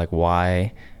actually like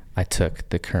why I took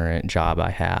the current job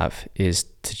I have, is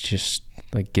to just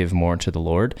like give more to the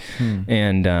Lord.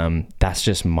 And that's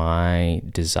just my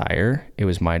desire. It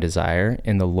was my desire,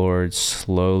 and the Lord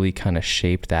slowly kind of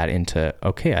shaped that into,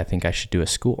 okay, I think I should do a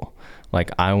school.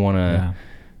 Like I want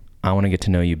to get to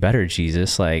know you better,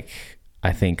 Jesus. Like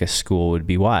I think a school would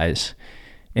be wise.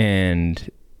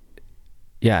 And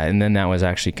and then that was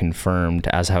actually confirmed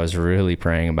as I was really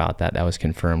praying about that. That was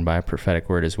confirmed by a prophetic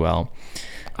word as well.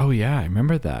 Oh yeah, I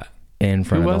remember that. In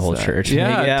front of the whole church.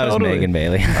 Yeah, it was Megan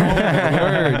Bailey. Oh my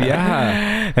word,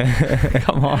 yeah.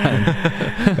 Come on.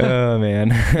 Oh man.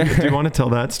 Do you want to tell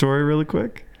that story really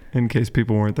quick in case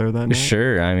people weren't there that night?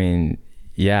 Sure. I mean,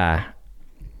 yeah.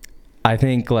 I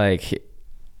think like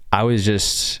I was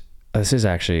just, this is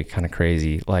actually kind of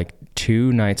crazy. Like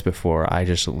 2 nights before, I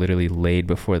just literally laid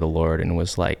before the Lord and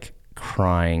was like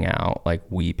crying out, like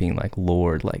weeping, like,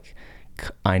 Lord, like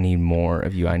I need more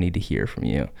of you. I need to hear from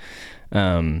you.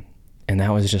 And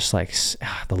that was just like,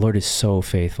 the Lord is so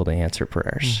faithful to answer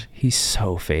prayers. He's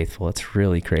so faithful. It's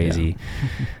really crazy.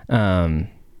 Yeah.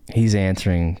 He's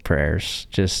answering prayers.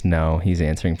 Just know he's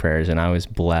answering prayers. And I was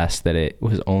blessed that it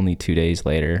was only 2 days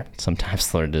later. Sometimes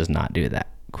the Lord does not do that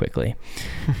quickly.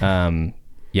 I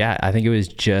think it was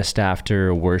just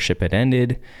after worship had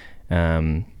ended.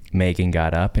 Megan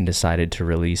got up and decided to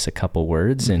release a couple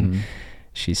words. And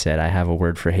she said, I have a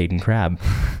word for Hayden Crabb.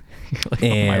 Like,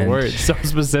 oh my word, so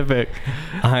specific.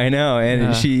 I know.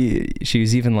 And she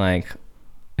was even like,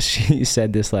 she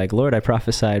said this like, Lord, I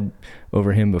prophesied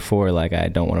over him before, like I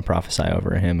don't want to prophesy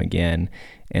over him again.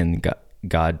 And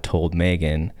God told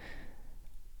Megan,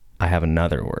 I have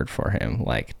another word for him,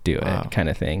 like do it, kind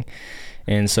of thing.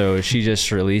 And so she just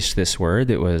released this word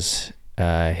that was,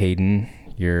 Hayden,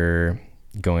 you're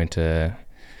going to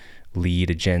lead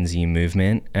a Gen Z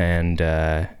movement, and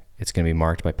it's going to be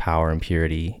marked by power and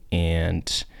purity,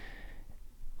 and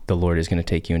the Lord is going to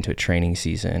take you into a training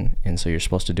season. And so you're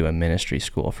supposed to do a ministry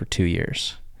school for 2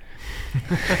 years.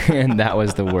 And that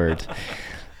was the word.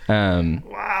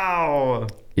 Wow.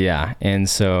 Yeah. And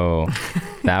so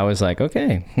that was like,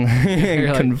 okay,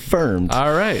 confirmed. Like,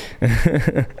 all right.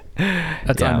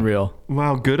 That's unreal.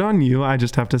 Wow. Good on you. I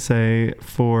just have to say,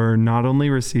 for not only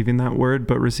receiving that word,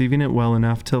 but receiving it well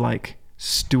enough to like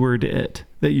steward it,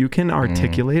 that you can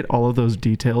articulate all of those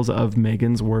details of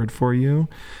Megan's word for you,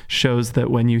 shows that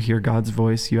when you hear God's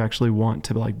voice, you actually want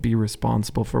to like be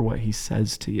responsible for what he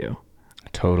says to you.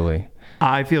 Totally.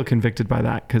 I feel convicted by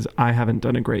that because I haven't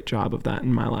done a great job of that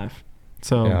in my life.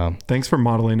 So thanks for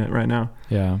modeling it right now.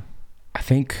 Yeah.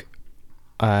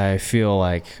 I feel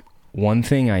like one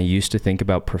thing I used to think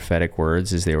about prophetic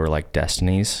words is they were like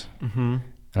destinies.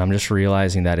 And I'm just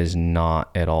realizing that is not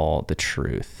at all the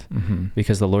truth,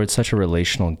 because the Lord's such a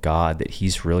relational God that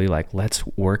he's really like, let's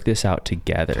work this out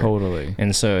together. Totally.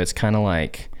 And so it's kind of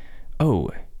like,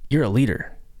 oh, you're a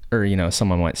leader, or, you know,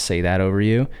 someone might say that over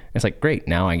you. It's like, great,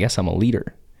 now I guess I'm a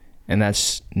leader. And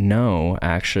that's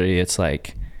actually it's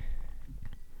like,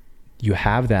 you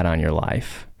have that on your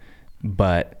life,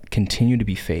 but continue to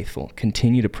be faithful,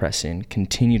 continue to press in,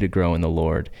 continue to grow in the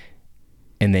Lord.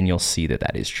 And then you'll see that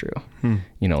that is true.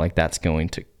 You know, like that's going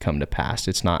to come to pass.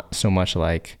 It's not so much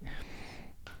like,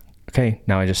 okay,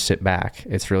 now I just sit back.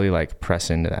 It's really like press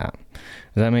into that.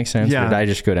 Does that make sense? Yeah. Or did I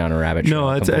just go down a rabbit trail?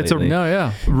 No, it's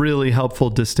a really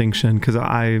helpful distinction, because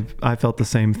I felt the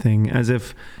same thing, as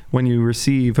if when you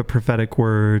receive a prophetic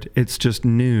word, it's just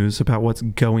news about what's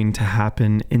going to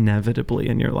happen inevitably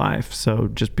in your life. So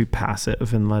just be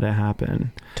passive and let it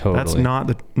happen. Totally.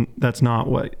 That's not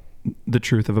what the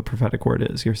truth of a prophetic word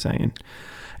is, you're saying.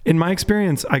 In my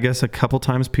experience, I guess a couple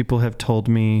times people have told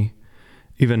me,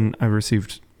 even I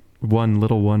received one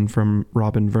little one from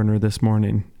Robin Werner this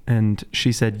morning, and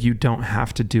she said, you don't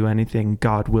have to do anything,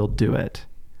 God will do it.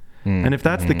 And if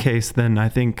that's the case, then I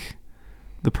think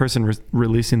the person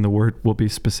releasing the word will be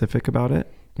specific about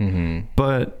it.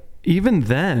 But even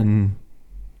then,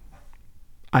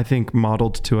 I think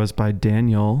modeled to us by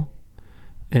Daniel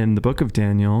in the book of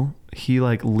Daniel, he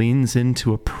like leans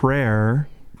into a prayer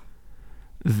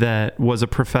that was a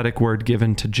prophetic word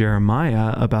given to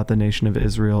Jeremiah about the nation of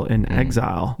Israel in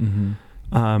exile.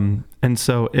 And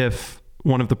so if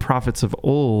one of the prophets of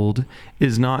old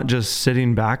is not just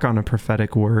sitting back on a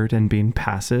prophetic word and being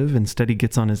passive, instead he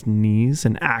gets on his knees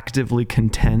and actively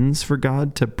contends for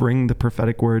God to bring the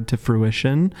prophetic word to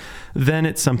fruition, then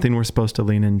it's something we're supposed to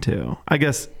lean into. I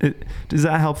guess, is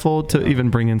that helpful to even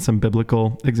bring in some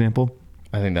biblical example?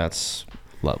 I think that's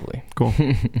lovely. Cool.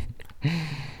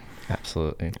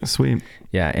 Absolutely. Sweet.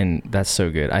 Yeah, and that's so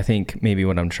good. I think maybe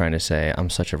what I'm trying to say, I'm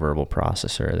such a verbal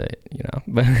processor that,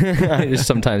 but I just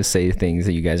sometimes say things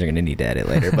that you guys are going to need to edit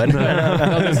later. But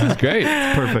No, this is great.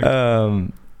 It's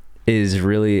perfect. Is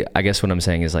really, I guess what I'm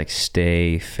saying is like,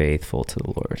 stay faithful to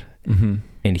the Lord,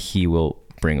 and he will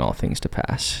bring all things to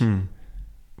pass.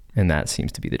 And that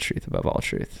seems to be the truth above all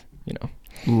truth,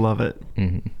 Love it.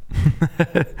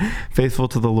 Faithful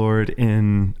to the Lord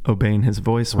in obeying his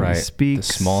voice when he speaks.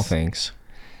 The small things.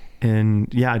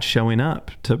 And showing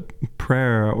up to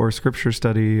prayer or scripture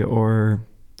study or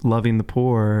loving the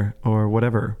poor or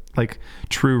whatever, like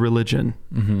true religion.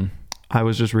 I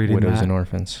was just reading Widows that. and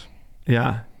orphans.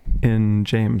 Yeah. In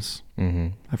James.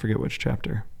 I forget which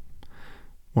chapter.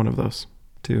 One of those.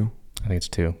 2. I think it's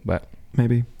 2, but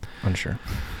maybe. Unsure.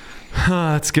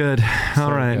 That's good.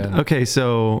 All right. Good. Okay.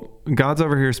 So God's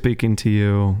over here speaking to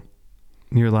you.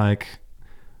 You're like,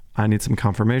 I need some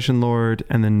confirmation, Lord.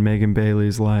 And then Megan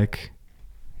Bailey's like,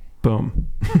 boom.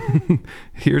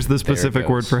 Here's the specific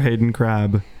word for Hayden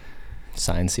Crabb.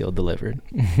 Signed, sealed, delivered.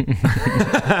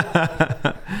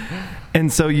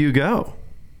 And so you go.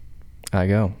 I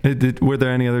go. Were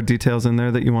there any other details in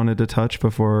there that you wanted to touch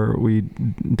before we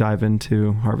dive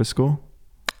into Harvest School?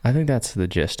 I think that's the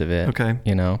gist of it. Okay.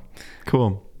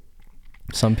 Cool.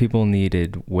 Some people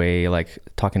needed like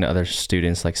talking to other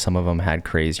students, like some of them had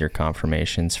crazier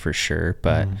confirmations for sure.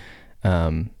 But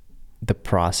the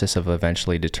process of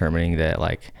eventually determining that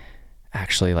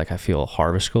actually I feel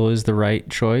Harvest School is the right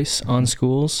choice on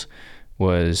schools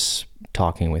was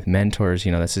talking with mentors.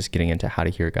 That's just getting into how to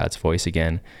hear God's voice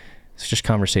again. It's just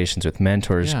conversations with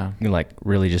mentors,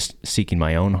 really just seeking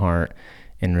my own heart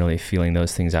and really feeling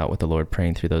those things out with the Lord,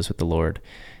 praying through those with the Lord.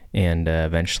 And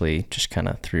eventually just kind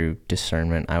of through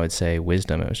discernment, I would say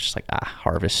wisdom, it was just like,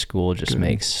 Harvest School just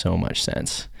makes so much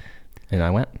sense. And I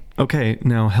went. Okay,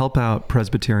 now help out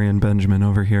Presbyterian Benjamin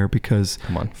over here, because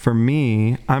for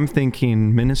me, I'm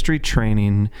thinking ministry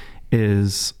training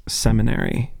is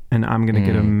seminary, and I'm going to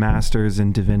get a master's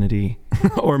in divinity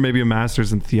or maybe a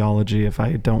master's in theology if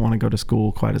I don't want to go to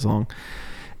school quite as long.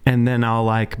 And then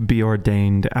I'll be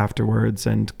ordained afterwards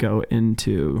and go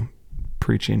into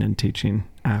preaching and teaching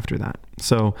after that.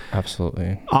 So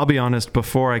absolutely. I'll be honest,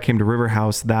 before I came to River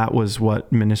House, that was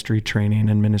what ministry training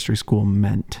and ministry school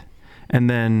meant. And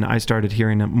then I started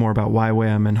hearing more about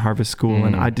YWAM and Harvest School,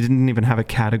 and I didn't even have a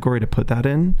category to put that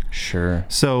in. Sure.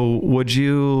 So would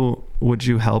you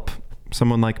help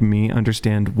someone like me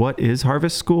understand what is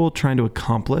Harvest School trying to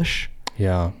accomplish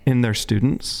in their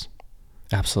students?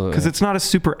 Absolutely. Because it's not a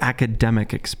super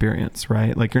academic experience,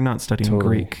 right? You're not studying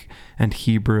Greek and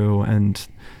Hebrew and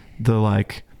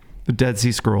the Dead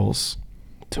Sea Scrolls.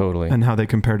 Totally. And how they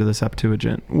compare to the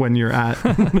Septuagint when you're at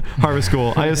Harvest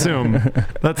School. I assume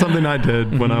that's something I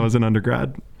did when I was an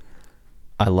undergrad.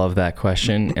 I love that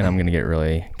question, and I'm going to get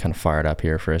really kind of fired up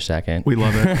here for a second. We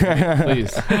love it.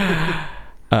 Please.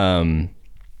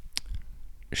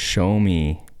 Show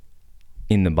me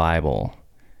in the Bible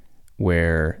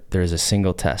where there's a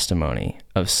single testimony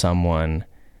of someone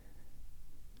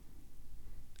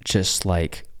just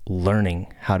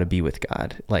learning how to be with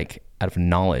God, out of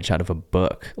knowledge, out of a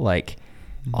book.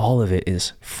 All of it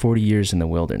is 40 years in the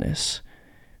wilderness.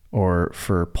 Or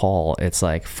for Paul, it's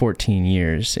 14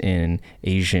 years in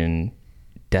Asian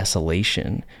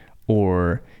desolation.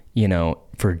 Or,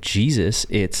 for Jesus,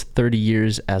 it's 30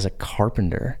 years as a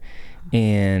carpenter.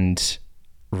 And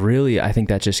really, I think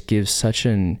that just gives such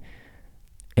an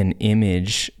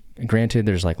image. Granted,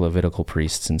 there's Levitical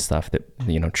priests and stuff that,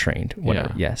 trained,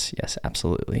 whatever. Yeah. Yes,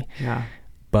 absolutely. Yeah.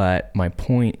 But my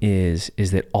point is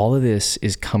that all of this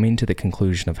is coming to the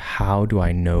conclusion of how do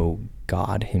I know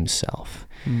God himself?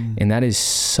 And that is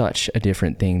such a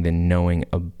different thing than knowing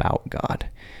about God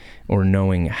or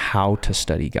knowing how to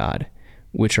study God,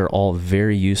 which are all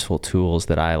very useful tools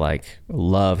that I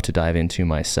love to dive into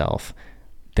myself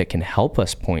that can help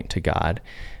us point to God.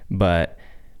 But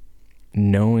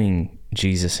knowing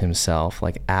Jesus himself,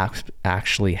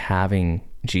 actually having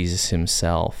Jesus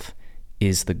himself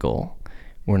is the goal.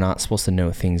 We're not supposed to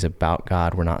know things about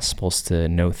God. We're not supposed to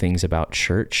know things about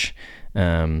church.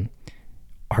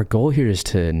 Our goal here is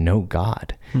to know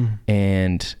God.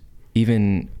 And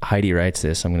even Heidi writes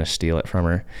this, I'm going to steal it from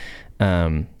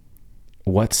her.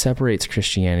 What separates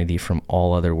Christianity from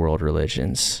all other world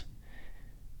religions?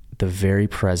 The very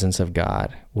presence of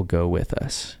God will go with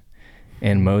us.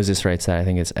 And Moses writes that, I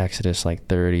think it's Exodus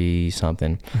 30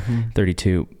 something,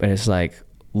 32. And it's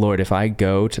Lord, if I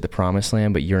go to the promised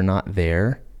land, but you're not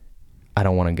there, I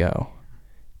don't want to go.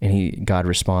 And God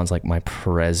responds my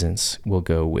presence will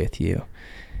go with you.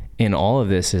 And all of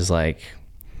this is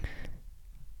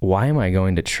why am I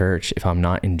going to church if I'm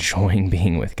not enjoying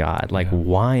being with God? Like,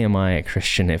 why am I a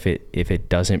Christian if it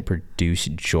doesn't produce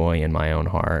joy in my own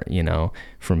heart, you know,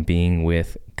 from being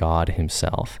with God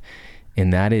himself?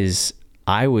 And that is,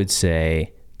 I would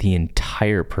say, the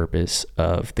entire purpose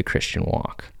of the Christian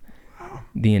walk.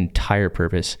 The entire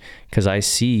purpose. Because I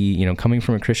see, you know, coming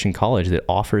from a Christian college that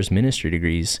offers ministry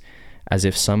degrees as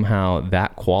if somehow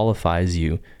that qualifies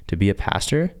you to be a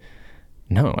pastor.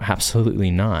 No,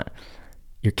 absolutely not.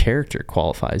 Your character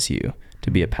qualifies you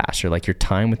to be a pastor. Like, your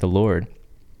time with the Lord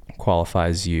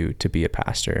qualifies you to be a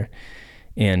pastor.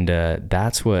 And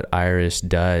that's what Iris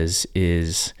does,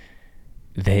 is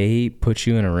they put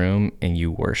you in a room and you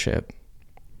worship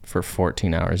for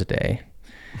 14 hours a day.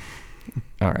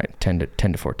 All right, 10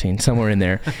 to 14, somewhere in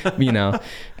there, you know.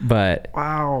 But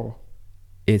wow,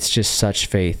 it's just such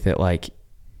faith that, like,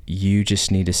 you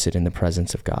just need to sit in the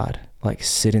presence of God. Like,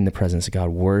 sit in the presence of God,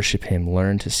 worship him,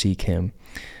 learn to seek him.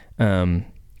 And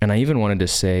I even wanted to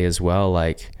say as well,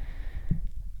 like,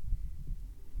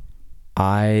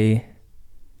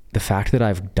 the fact that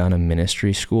I've done a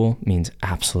ministry school means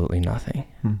absolutely nothing.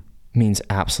 Means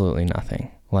absolutely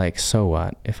nothing. Like, so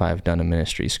what if I've done a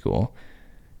ministry school?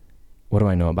 What do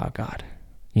I know about God?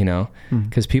 You know,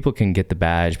 because people can get the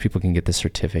badge, people can get the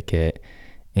certificate,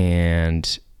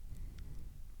 and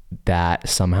that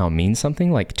somehow means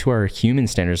something. Like, to our human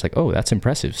standards, like, oh, that's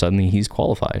impressive, suddenly he's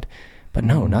qualified. But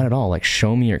no, not at all. Like,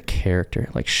 show me your character.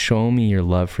 Like, show me your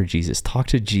love for Jesus.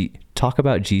 Talk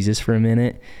about Jesus for a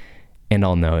minute, and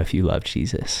I'll know if you love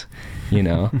Jesus, you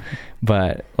know.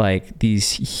 But, like,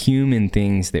 these human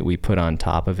things that we put on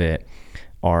top of it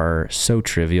are so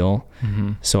trivial.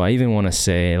 So I even want to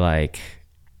say, like,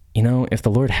 you know, if the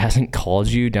Lord hasn't called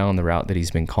you down the route that he's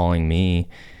been calling me,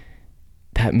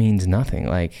 that means nothing.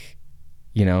 Like,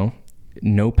 you know,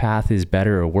 no path is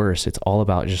better or worse. It's all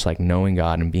about just, like, knowing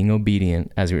God and being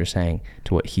obedient, as we were saying,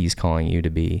 to what he's calling you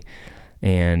to be.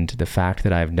 And the fact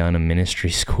that I've done a ministry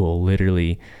school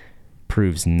literally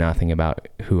proves nothing about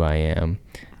who I am.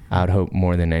 I would hope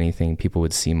more than anything people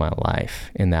would see my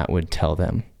life, and that would tell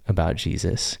them about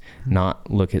Jesus,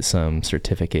 not look at some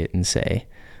certificate and say,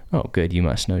 oh, good, you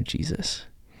must know Jesus.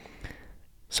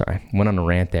 Sorry, went on a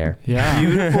rant there. Yeah.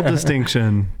 Beautiful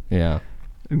distinction. Yeah.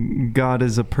 God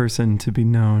is a person to be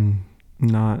known,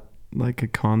 not like a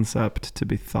concept to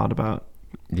be thought about.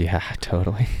 Yeah,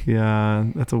 totally. Yeah,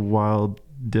 that's a wild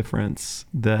difference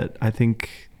that I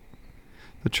think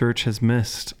the church has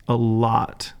missed a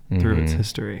lot through its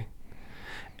history.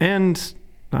 And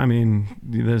I mean,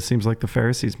 it seems like the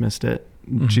Pharisees missed it.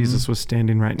 Jesus was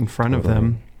standing right in front of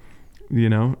them. You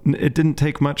know, it didn't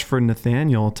take much for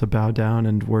Nathanael to bow down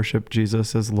and worship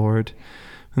Jesus as Lord.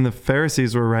 And the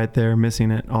Pharisees were right there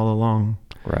missing it all along.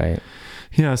 Right.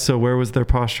 Yeah. So where was their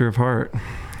posture of heart?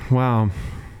 Wow.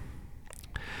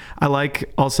 I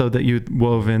like also that you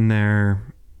wove in there.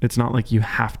 It's not like you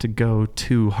have to go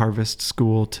to Harvest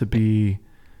School to be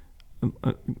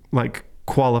like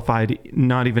qualified,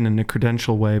 not even in a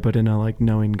credential way, but in a like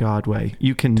knowing God way.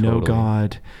 You can know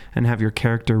God and have your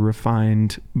character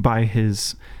refined by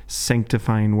his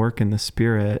sanctifying work in the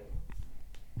Spirit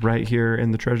right here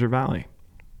in the Treasure Valley.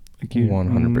 Like, you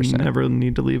 100% never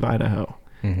need to leave Idaho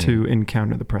to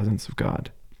encounter the presence of God.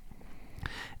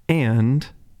 And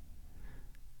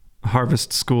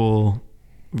Harvest School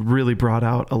really brought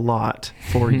out a lot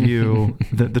for you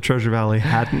that the Treasure Valley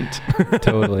hadn't.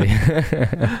 Totally.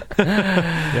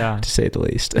 Yeah. To say the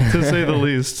least. To say the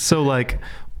least. So like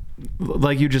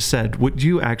you just said, would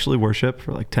you actually worship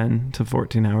for like 10 to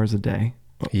 14 hours a day?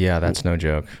 Yeah, that's no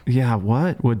joke. Yeah.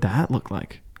 What would that look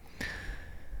like?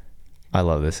 I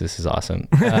love this. This is awesome.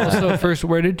 So first,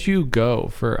 where did you go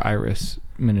for Iris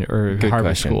Harvest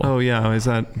question. School? Oh yeah. Is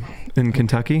that in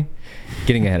Kentucky?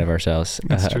 Getting ahead of ourselves.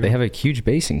 They have a huge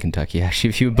base in Kentucky, actually,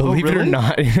 if you believe it or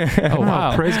not. Oh,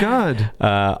 wow. Praise God.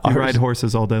 You ride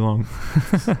horses all day long.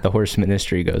 The horse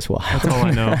ministry goes wild. That's all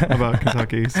I know about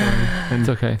Kentucky. Sorry. And it's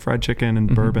okay. Fried chicken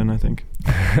and bourbon, I think.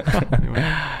 Anyway.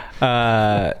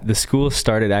 The school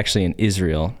started actually in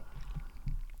Israel,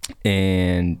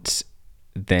 and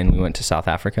then we went to South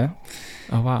Africa.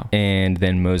 Oh, wow. And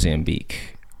then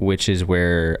Mozambique, which is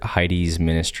where Heidi's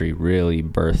ministry really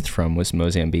birthed from, was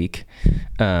Mozambique.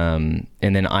 And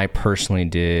then I personally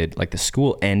did, like, the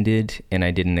school ended and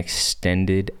I did an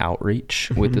extended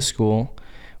outreach with the school,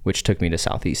 which took me to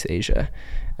Southeast Asia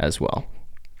as well.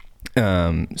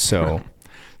 So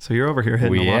you're over here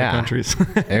hitting a lot of countries.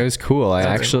 It was cool. I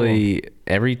actually,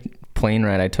 every plane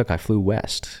ride I took, I flew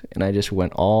west and I just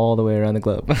went all the way around the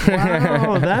globe.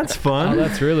 Wow, that's fun. Oh,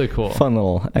 that's really cool. Fun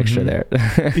little extra there.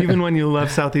 Even when you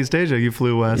left Southeast Asia, you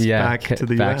flew west back to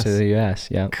the US. Back to the US,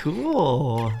 yeah.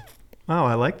 Cool. Oh,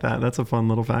 I like that. That's a fun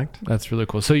little fact. That's really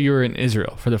cool. So you were in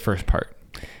Israel for the first part.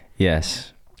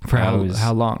 Yes. For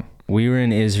how long? We were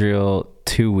in Israel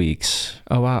 2 weeks.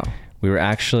 Oh, wow. We were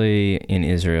actually in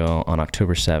Israel on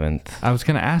October 7th. I was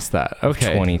going to ask that.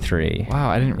 Okay. 23. Wow,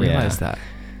 I didn't realize that.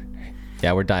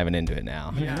 Yeah, we're diving into it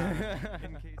now. Yeah.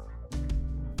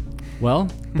 Well,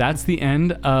 that's the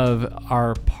end of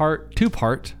our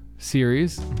two-part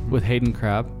series with Hayden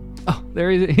Crabb. Oh, there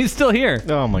he is. He's still here.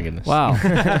 Oh my goodness. Wow.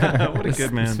 What a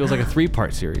good man. This feels like a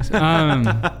 3-part series.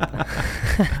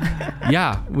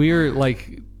 Yeah, we're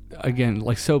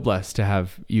again, so blessed to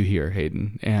have you here,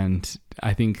 Hayden. And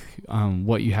I think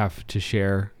what you have to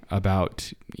share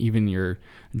about even your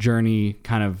journey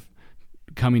kind of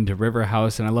coming to River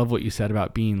House. And I love what you said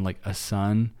about being like a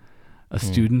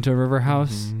student of River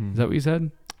House. Is that what you said?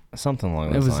 Something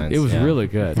along those lines. It was really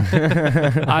good.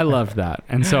 I loved that.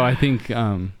 And so I think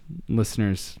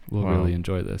listeners will really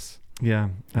enjoy this. Yeah,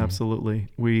 absolutely.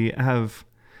 We have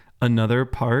another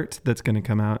part that's going to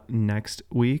come out next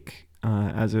week.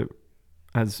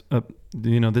 This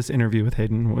interview with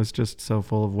Hayden was just so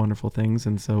full of wonderful things.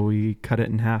 And so we cut it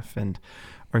in half and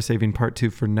are saving part 2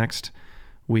 for next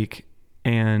week.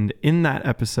 And in that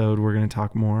episode, we're going to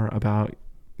talk more about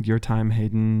your time,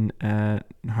 Hayden, at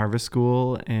Harvest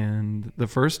School, and the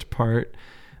first part,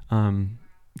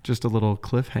 just a little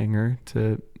cliffhanger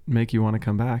to make you want to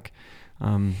come back.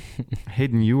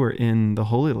 Hayden, you were in the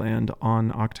Holy Land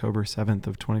on October 7th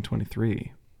of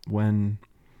 2023 when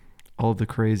all of the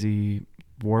crazy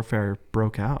warfare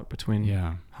broke out between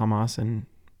Hamas and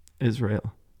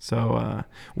Israel. So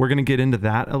we're going to get into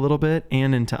that a little bit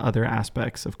and into other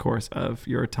aspects, of course, of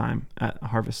your time at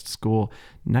Harvest School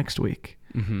next week.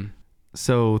 Mm-hmm.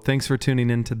 So thanks for tuning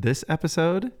into this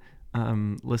episode.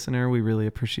 Listener, we really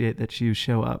appreciate that you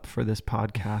show up for this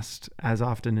podcast as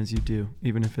often as you do,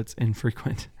 even if it's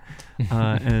infrequent.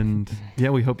 And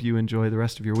we hope you enjoy the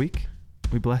rest of your week.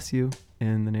 We bless you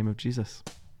in the name of Jesus.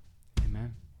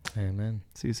 Amen. Amen.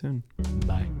 See you soon.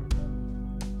 Bye.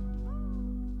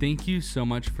 Thank you so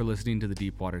much for listening to the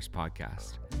Deep Waters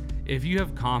podcast. If you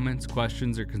have comments,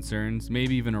 questions, or concerns,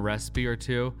 maybe even a recipe or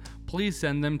two, please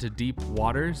send them to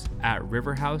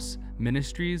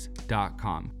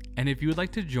deepwaters@riverhouseministries.com. And if you would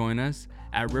like to join us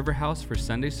at River House for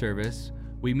Sunday service,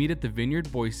 we meet at the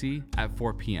Vineyard Boise at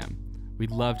 4 p.m.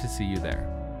 We'd love to see you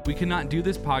there. We could not do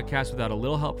this podcast without a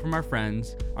little help from our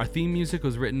friends. Our theme music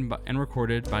was written and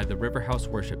recorded by the River House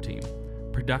worship team.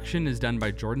 Production is done by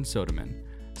Jordan Soderman.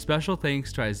 Special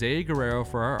thanks to Isaiah Guerrero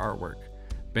for our artwork.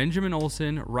 Benjamin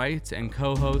Olson writes and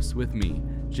co-hosts with me,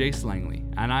 Jace Langley,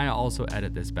 and I also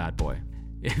edit this bad boy.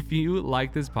 If you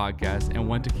like this podcast and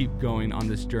want to keep going on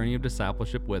this journey of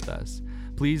discipleship with us,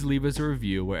 please leave us a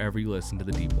review wherever you listen to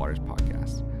the Deep Waters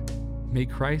podcast. May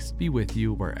Christ be with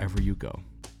you wherever you go.